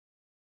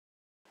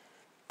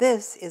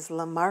This is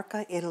La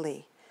Marca,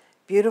 Italy.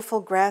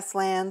 Beautiful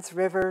grasslands,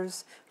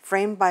 rivers,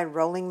 framed by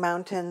rolling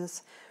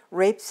mountains,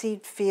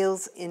 rapeseed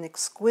fields in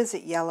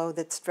exquisite yellow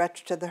that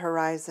stretch to the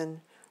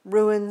horizon,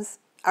 ruins,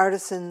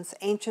 artisans,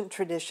 ancient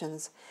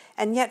traditions,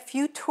 and yet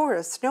few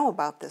tourists know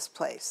about this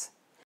place.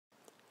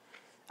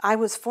 I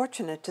was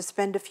fortunate to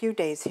spend a few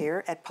days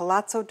here at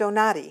Palazzo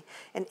Donati,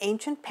 an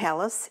ancient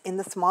palace in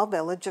the small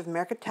village of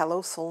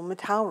Mercatello sul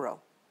Metauro.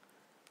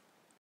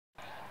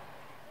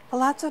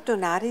 Palazzo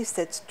Donati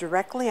sits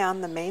directly on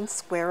the main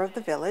square of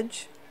the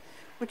village,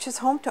 which is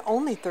home to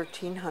only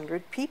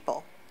 1,300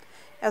 people.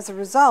 As a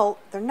result,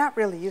 they're not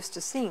really used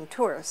to seeing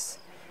tourists,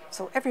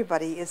 so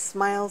everybody is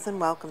smiles and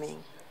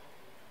welcoming.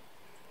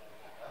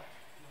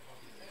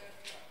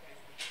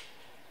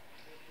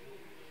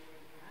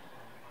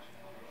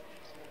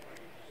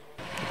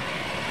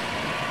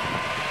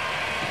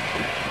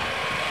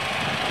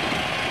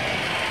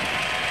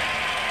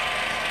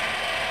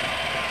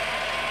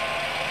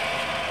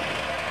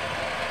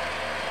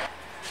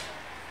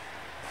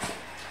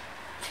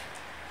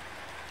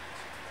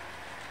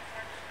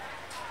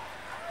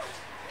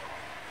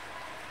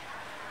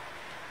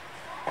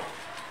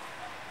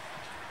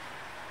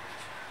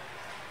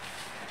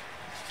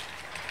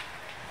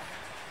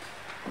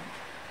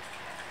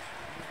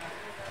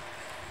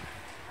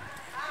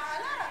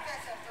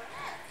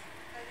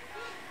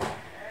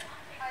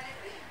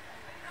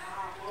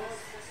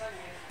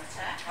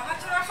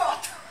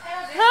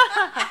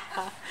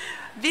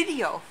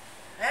 Video.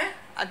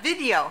 A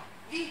video.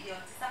 Video?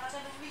 Ti sta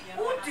facendo un video?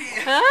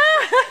 Oddio!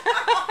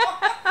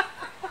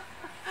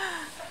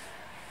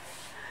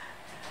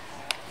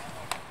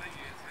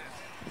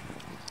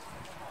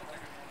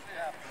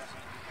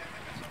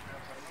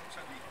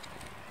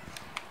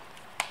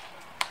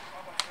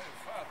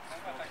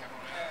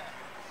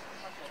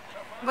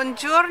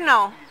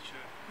 Buongiorno.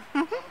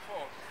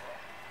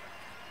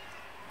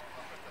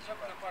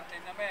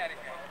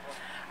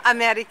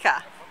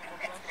 America.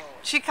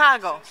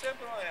 Chicago.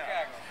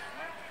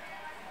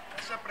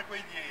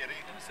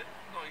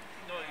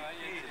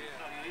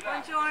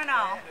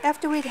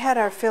 After we'd had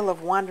our fill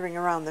of wandering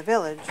around the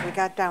village, we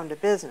got down to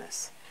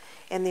business.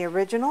 In the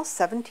original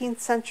 17th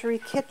century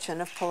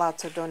kitchen of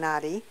Palazzo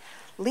Donati,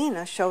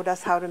 Lena showed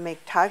us how to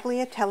make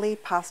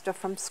tagliatelle pasta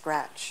from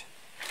scratch.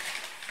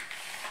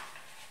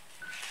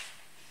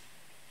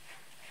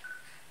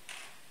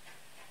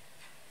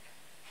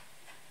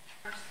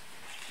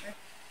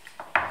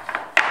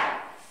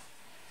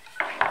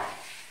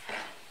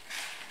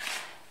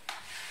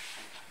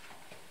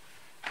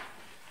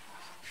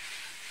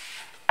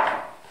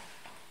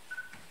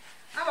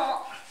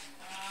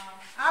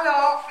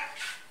 Allo!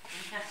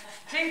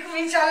 Si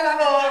incomincia il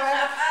lavoro!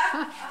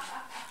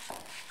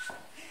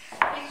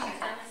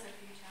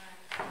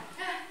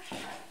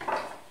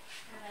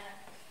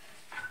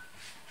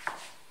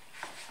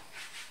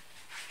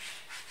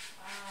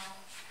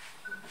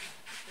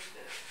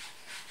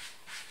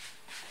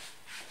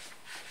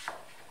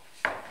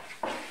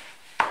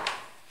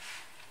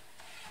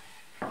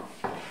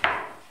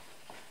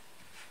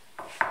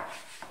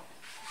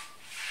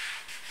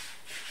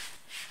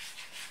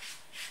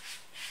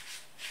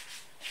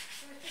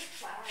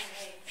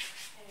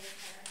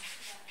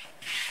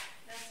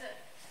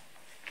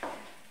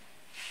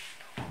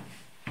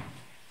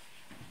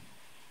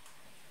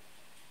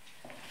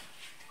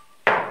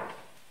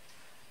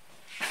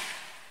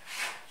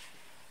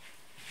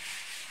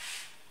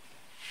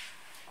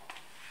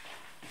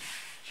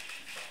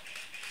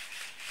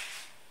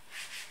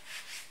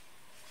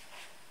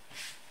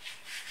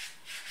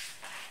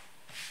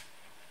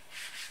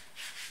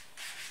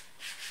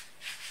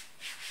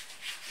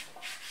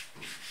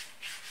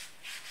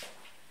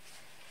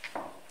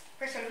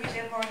 Questo lui si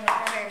è buono,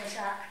 lo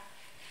sa.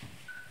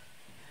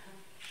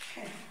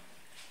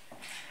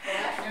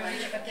 Non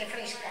dice perché è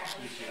fresca.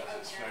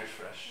 It's very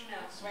fresh. No,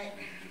 right.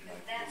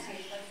 That's how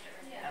you post it.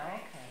 Yeah. Oh,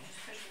 okay.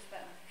 Just push this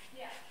button.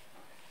 Yeah.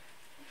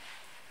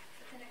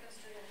 But then it goes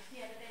to this.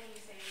 Yeah, but then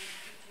you say if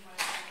you want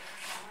to send it to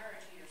summer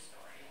or to your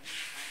story. And you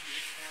find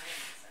your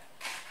story and so.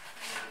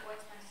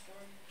 What's my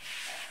story?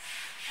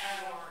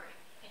 That's story.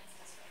 It's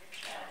the story.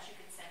 Yeah, you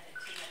could send it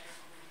to like a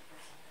group or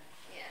something.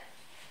 Yeah.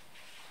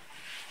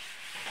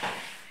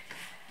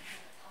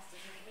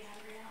 Pasta's making me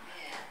hungry now.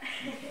 Yeah.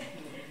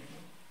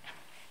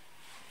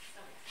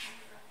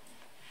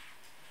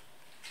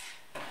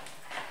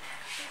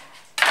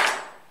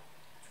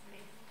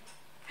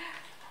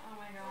 Oh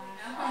my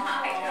gosh. Oh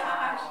my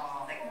gosh.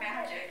 It's like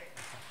magic.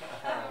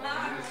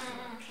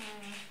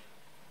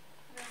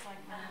 It's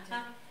like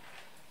magic.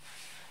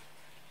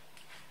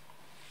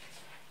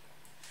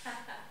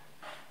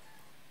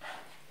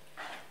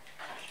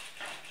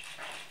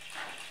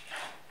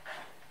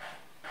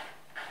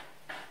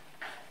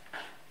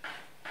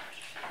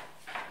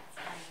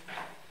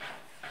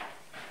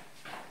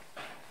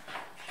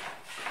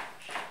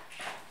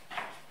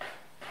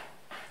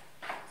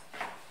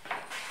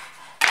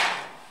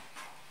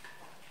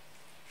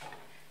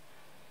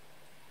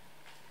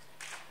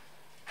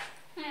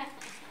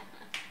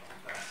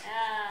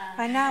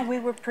 By now we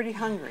were pretty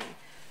hungry,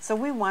 So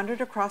we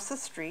wandered across the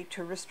street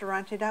to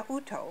Ristorante da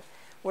Uto,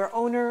 where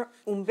owner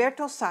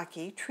Umberto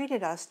Sacchi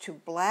treated us to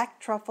black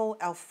truffle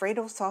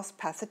Alfredo sauce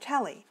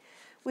passatelli.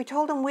 We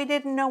told him we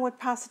didn't know what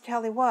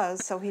passatelli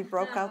was, so he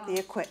broke out the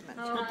equipment.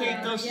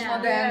 Potatoes, Yeah,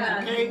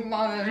 okay,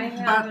 I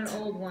have an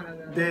old one of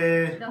those.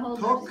 the holes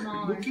are hook,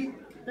 smaller. hooky,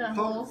 The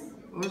holes.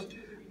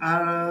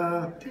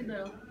 are Too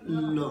little.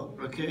 low,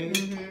 okay?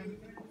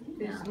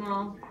 Too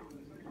small.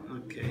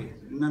 Ok,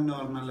 not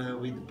normal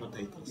with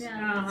potatoes.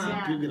 Yeah. Sì,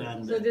 più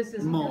grande. So this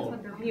is more.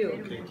 you.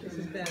 Okay. This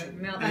is better.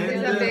 Melt. And,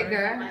 These are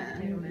bigger.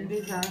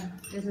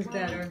 This is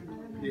better.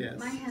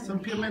 Yes, sono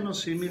più o meno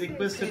simili,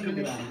 questo è più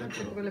grande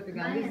però. Quello più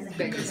grande. This is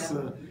bigger.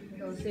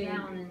 Because, See.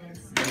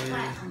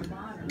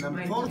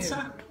 la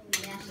forza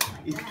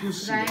è più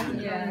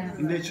simile. Yes.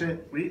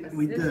 Invece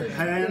with This the is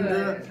hand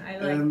good. I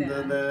like and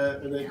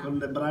that. con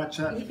le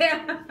braccia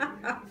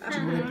ci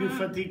vuole più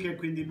fatica e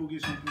quindi i buchi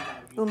sono più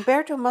larghi.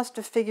 Umberto must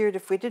have figured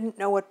if we didn't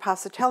know what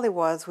passatelli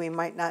was, we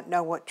might not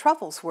know what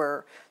truffles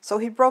were, so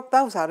he broke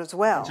those out as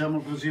well. Facciamo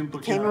così un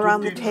pochino Came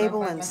around the tutti.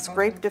 table and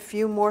scraped a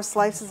few more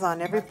slices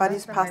on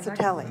everybody's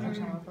passatelli.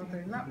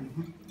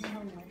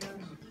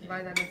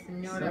 Vai dalle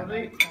signore.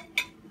 Sorry.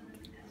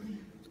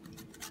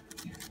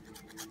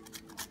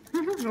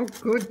 Oh,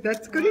 good.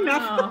 That's good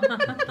enough.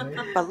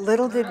 But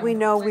little did we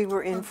know we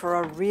were in for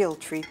a real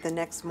treat the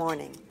next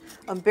morning.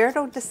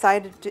 Umberto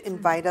decided to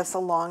invite us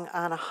along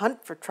on a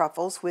hunt for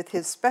truffles with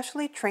his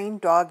specially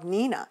trained dog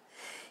Nina.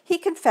 He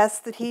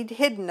confessed that he'd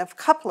hidden a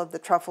couple of the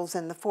truffles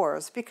in the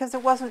forest because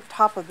it wasn't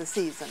top of the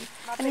season,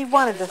 and he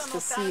wanted us to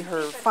see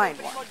her find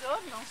one.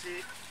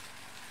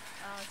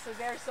 So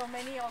there are so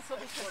many also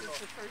because it's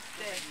the first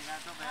day.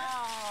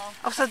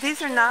 Oh, so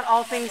these are not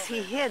all things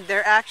he hid.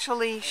 They're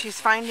actually,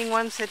 she's finding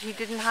ones that he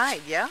didn't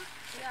hide, yeah?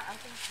 Yeah, I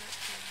think so.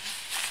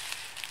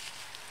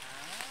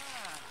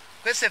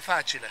 Questo è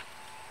facile.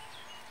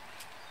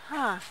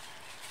 Huh.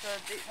 So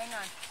hang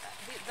on,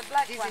 the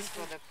black This one. is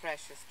for the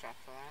precious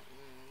truffle,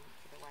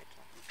 for the white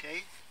truffle.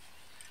 Okay.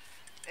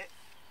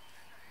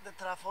 The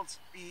truffles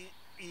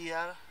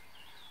here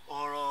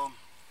or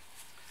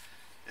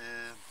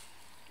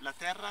la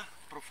terra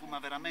profuma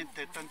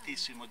veramente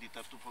tantissimo di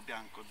tartufo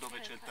bianco, dove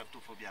c'è il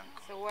tartufo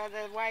bianco. So where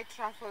the white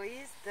truffle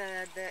is,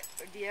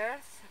 the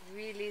earth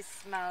really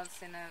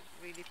smells in a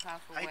really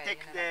powerful I way.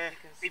 take you know, the, like you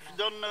can if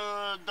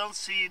smell. don't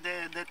see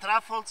the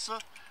truffles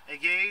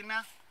again.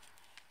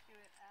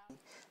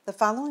 The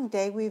following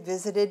day we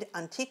visited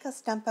Antica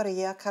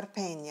Stamperia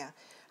Carpegna,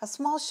 a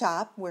small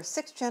shop where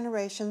 6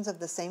 generations of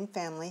the same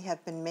family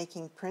have been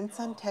making prints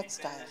on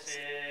textiles.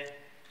 Se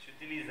si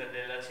utilizza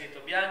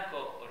dell'aceto bianco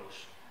o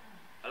rosso.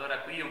 Allora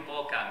qui un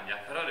po' cambia,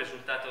 però il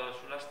risultato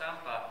sulla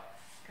stampa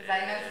Because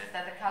I noticed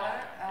that the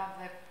color of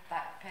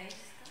that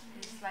paste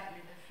is slightly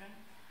different.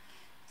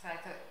 So I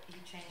thought you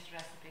changed the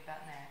recipe,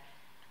 but no.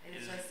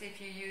 It's just if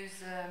you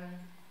use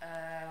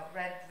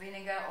red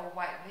vinegar or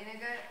white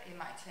vinegar, it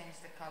might change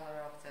the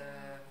color of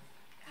the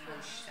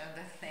bush of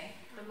the thing.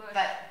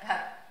 But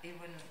it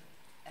wouldn't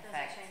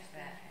affect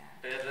that.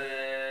 Yeah.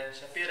 per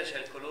sapere se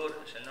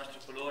il nostro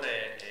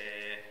colore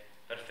è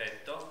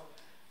perfetto,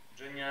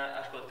 bisogna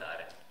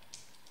ascoltare.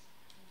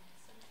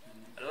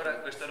 Allora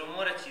questo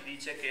rumore ci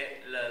dice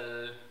che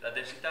la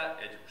densità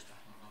è giusta.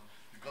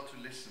 You've got to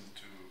listen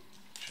to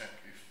check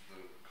if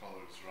the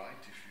color is right.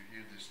 If you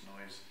hear this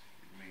noise,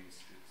 it means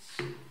it's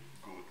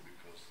good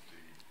because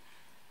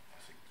I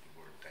think the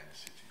word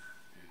density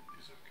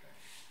is okay.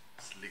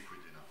 It's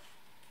liquid enough.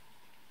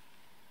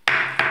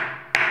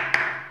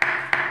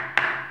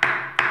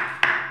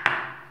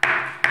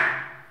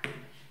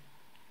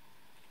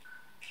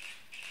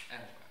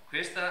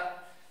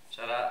 Questa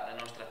sarà la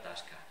nostra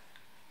tasca.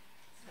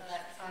 So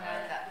let's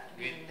that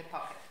in the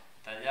pocket.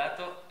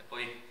 Tagliato e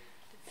poi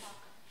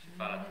si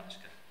fa la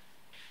tasca.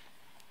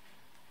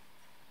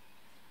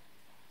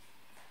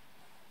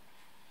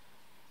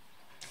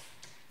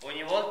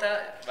 Ogni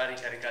volta va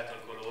ricaricato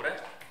il colore.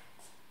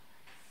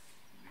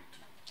 You need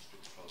to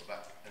put the color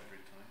back every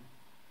time.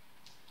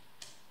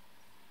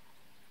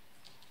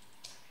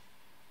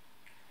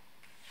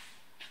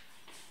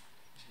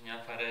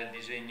 Bisogna fare il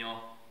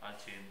disegno al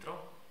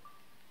centro.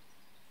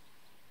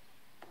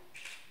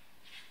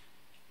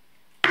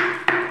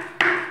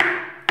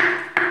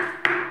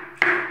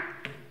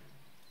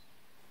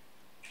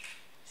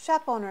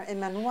 Shop owner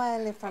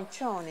Emanuele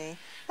Francioni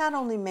not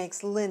only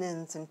makes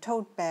linens and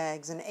tote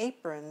bags and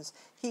aprons,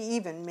 he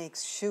even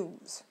makes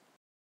shoes.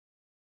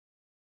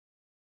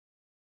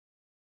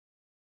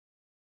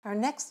 Our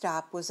next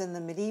stop was in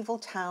the medieval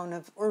town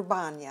of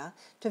Urbania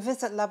to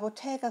visit La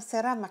Bottega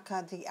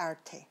Ceramica di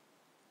Arte.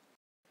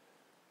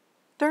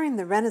 During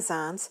the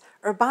Renaissance,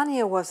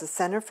 Urbania was a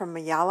center for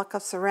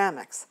Maiolica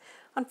ceramics.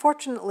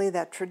 Unfortunately,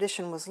 that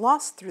tradition was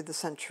lost through the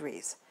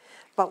centuries.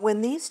 But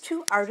when these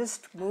 2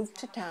 artists moved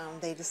to town,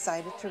 they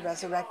decided to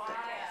resurrect it.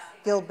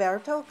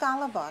 Gilberto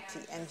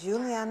Gallavotti and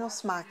Giuliano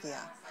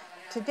Smacchia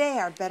today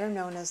are better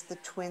known as the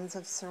twins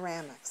of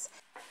ceramics.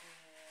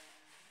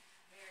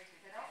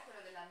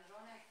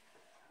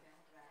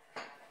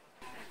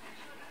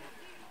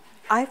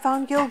 I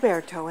found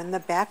Gilberto in the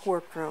back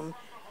workroom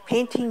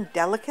painting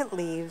delicate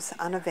leaves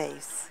on a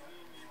vase.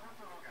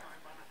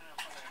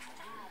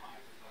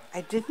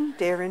 I didn't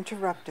dare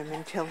interrupt him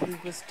until he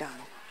was done.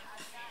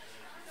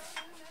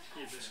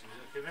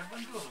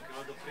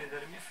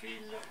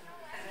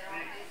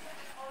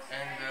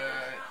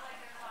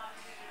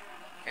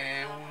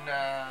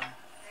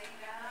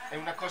 È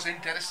una cosa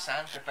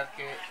interessante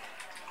perché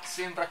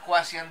sembra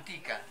quasi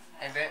antica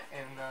ed è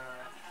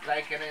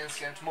like an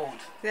ancient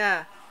mode.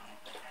 Yeah.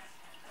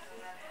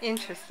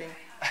 Interesting.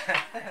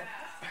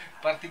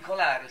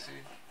 Particolare, sì.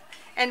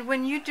 And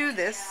when you do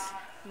this,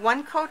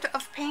 one coat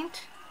of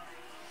paint?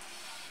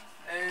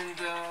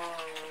 And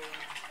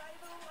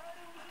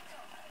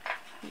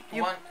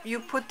you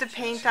put the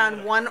paint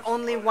on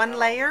only one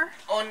layer?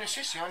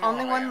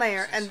 Only one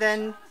layer, and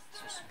then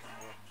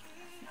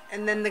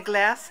the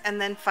glass,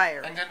 and then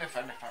fire. And then the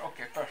fire.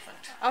 Okay,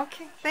 perfect.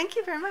 Okay, thank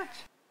you very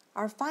much.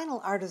 Our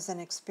final artisan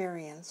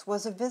experience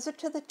was a visit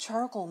to the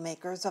charcoal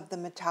makers of the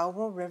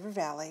Metauro River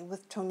Valley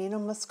with Tonino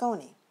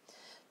Mosconi.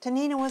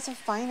 Tonino is a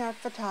fine art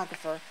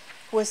photographer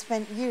who has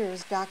spent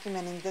years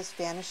documenting this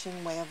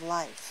vanishing way of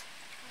life.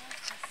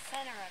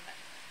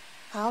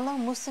 Paolo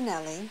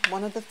Musinelli,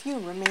 one of the few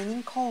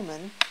remaining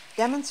coalmen,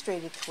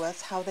 demonstrated to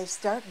us how they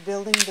start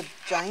building the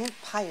giant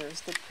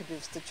pyres that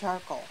produce the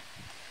charcoal.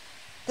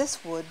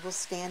 This wood will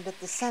stand at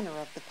the center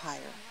of the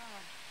pyre.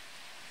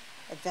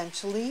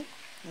 Eventually,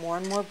 more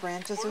and more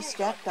branches are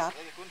stacked up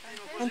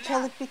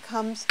until it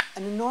becomes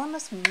an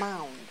enormous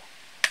mound.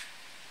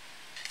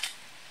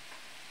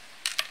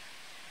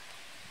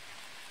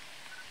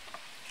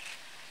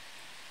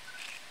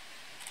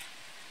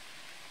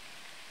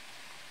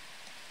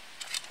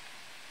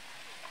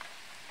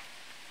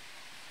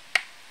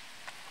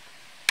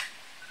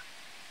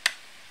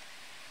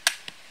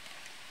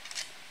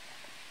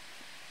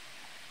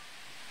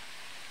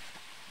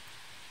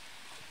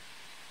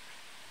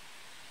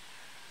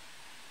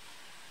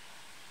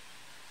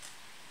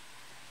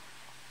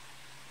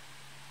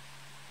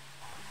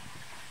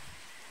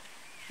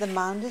 The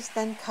mound is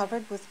then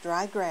covered with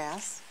dry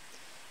grass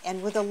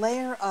and with a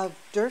layer of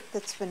dirt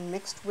that's been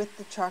mixed with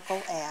the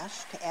charcoal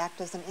ash to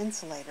act as an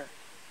insulator.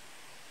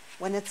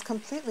 When it's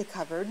completely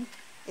covered,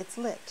 it's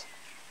lit.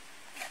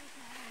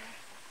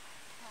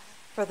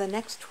 For the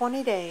next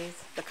 20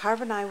 days, the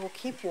Carbonai will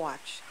keep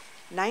watch,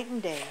 night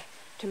and day,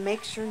 to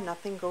make sure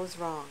nothing goes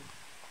wrong.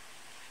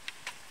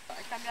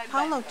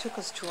 Paolo took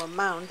us to a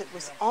mound that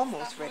was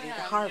almost ready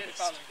to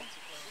harvest.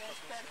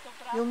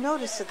 You'll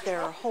notice that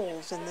there are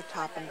holes in the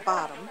top and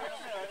bottom.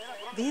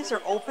 These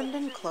are opened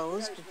and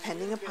closed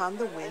depending upon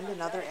the wind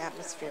and other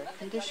atmospheric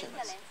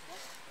conditions.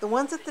 The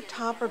ones at the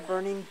top are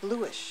burning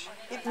bluish.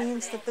 It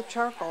means that the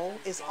charcoal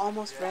is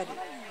almost ready.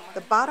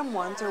 The bottom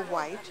ones are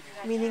white,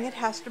 meaning it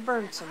has to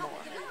burn some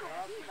more.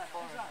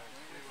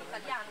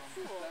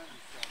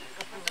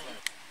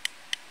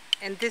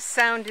 And this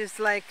sound is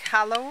like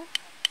hollow,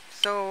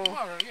 so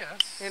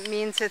yes. It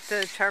means that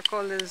the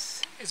charcoal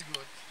is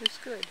good. It's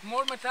good.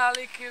 More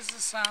metallic is the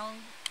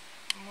sound,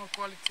 more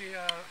quality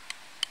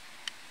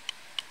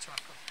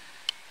charcoal.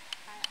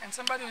 And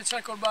somebody with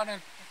charcoal burner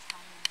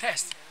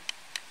test.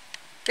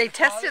 They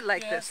test it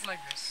like yes, this. Like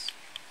this.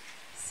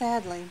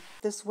 Sadly,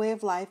 this way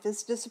of life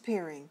is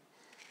disappearing.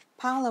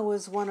 Paolo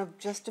is one of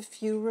just a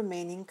few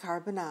remaining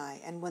Carbonai,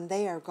 and when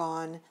they are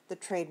gone, the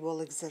trade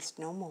will exist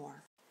no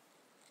more.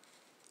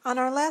 On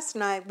our last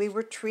night, we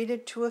were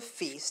treated to a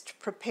feast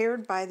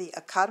prepared by the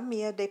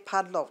Accademia dei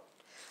Padlot,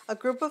 a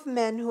group of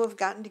men who have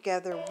gotten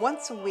together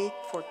once a week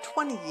for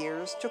 20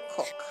 years to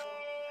cook.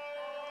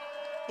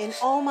 In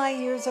all my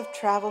years of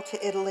travel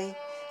to Italy,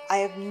 I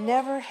have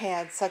never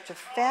had such a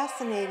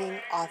fascinating,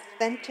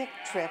 authentic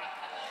trip,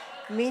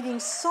 meeting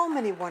so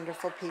many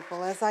wonderful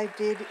people as I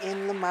did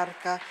in La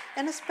Marca,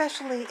 and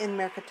especially in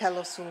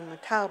Mercatello sul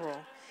Metauro.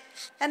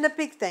 And a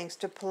big thanks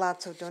to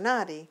Palazzo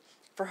Donati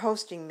for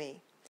hosting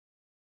me.